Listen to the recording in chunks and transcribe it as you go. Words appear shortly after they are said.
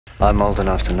I'm old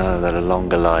enough to know that a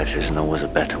longer life isn't always a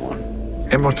better one.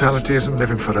 Immortality isn't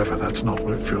living forever. That's not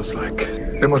what it feels like.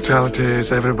 Immortality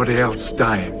is everybody else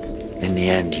dying. In the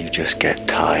end, you just get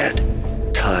tired.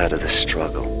 Tired of the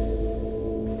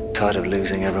struggle. Tired of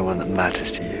losing everyone that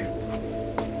matters to you.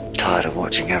 Tired of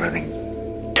watching everything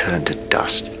turn to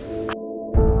dust.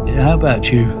 Yeah, how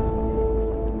about you?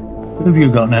 What have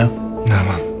you got now? No,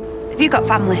 Mum. Have you got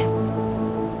family?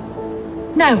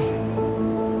 No.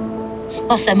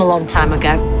 Lost them a long time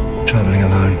ago. Travelling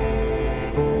alone.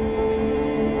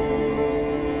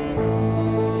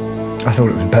 I thought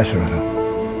it was better, I thought.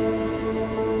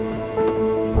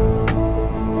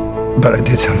 But I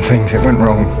did some things that went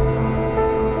wrong.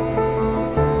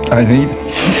 I need...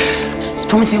 Just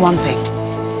promise me one thing,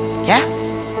 yeah?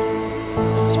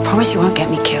 Just promise you won't get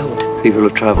me killed. People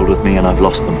have travelled with me and I've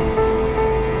lost them.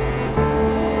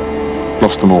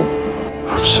 Lost them all.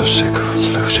 I'm so sick of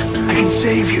losing. I can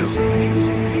save you.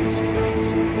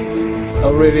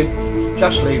 Oh, really?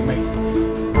 Just leave me.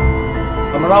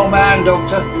 I'm an old man,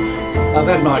 Doctor. I've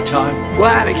had my time.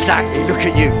 Well, exactly. Look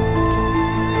at you.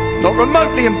 Not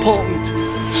remotely important.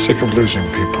 Sick of losing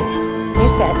people. You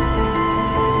said...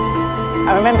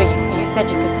 I remember you said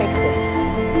you could fix this.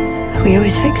 We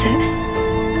always fix it.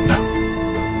 No.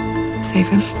 Save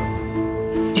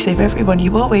him. You save everyone.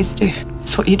 You always do.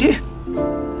 It's what you do.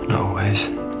 Not always.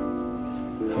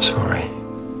 I'm sorry.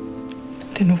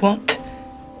 Then what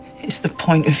is the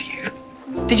point of you?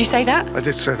 Did you say that? I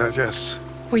did say that, yes.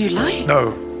 Were you lying?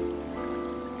 No.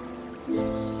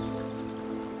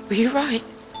 Were you right?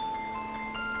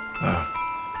 No.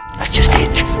 That's just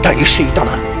it. Don't you see,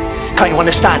 Donna? Can't you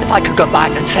understand? If I could go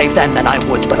back and save them, then I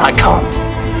would, but I can't.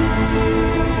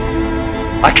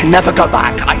 I can never go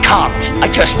back. I can't. I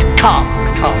just can't.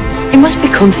 I can't. It must be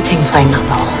comforting playing that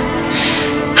role.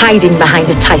 Hiding behind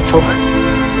a title.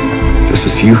 Just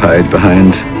as you hide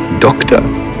behind Doctor,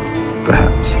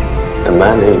 perhaps. The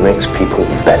man who makes people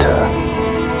better.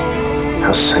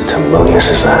 How sanctimonious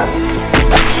is that?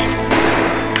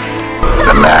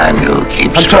 The man who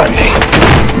keeps running,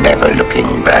 never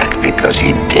looking back because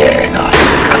he dare not,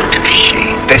 out of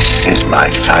shame. This is my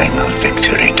final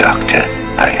victory, Doctor.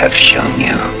 I have shown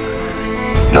you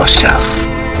yourself.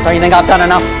 Don't you think I've done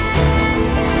enough?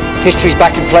 History's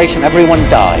back in place and everyone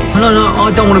dies. No,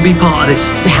 I don't want to be part of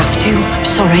this. We have to. I'm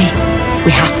sorry.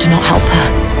 We have to not help her.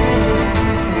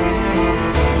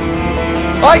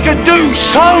 I could do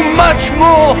so much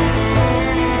more!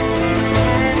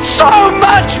 So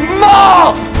much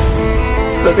more!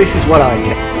 But this is what I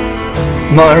get.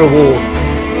 My reward.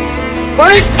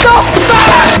 But it's not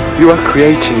fair! You are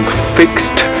creating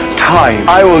fixed time.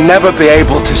 I will never be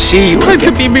able to see you It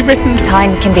could be rewritten.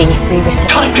 Time can be rewritten.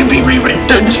 Time can be rewritten.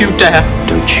 Don't you dare.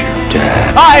 Don't you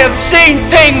dare. I have seen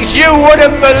things you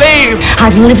wouldn't believe.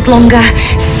 I've lived longer,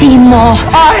 seen more,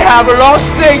 I have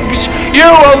lost things you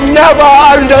will never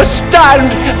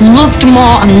understand. loved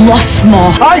more and lost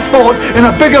more. I fought in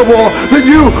a bigger war than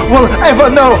you will ever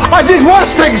know. I did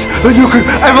worse things than you could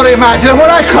ever imagine. And when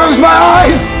I close my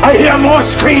eyes, I hear more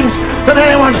screams than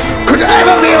anyone could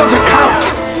ever be able to count.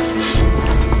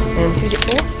 And who's it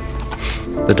for?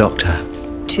 The Doctor.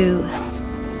 To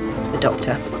the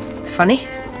Doctor. Funny.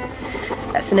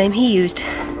 That's the name he used.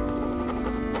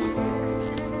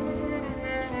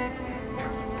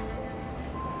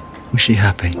 Was she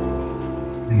happy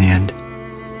in the end?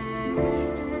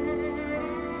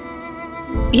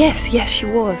 Yes, she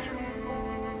was.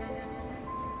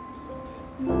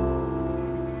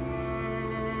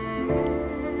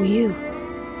 Were you?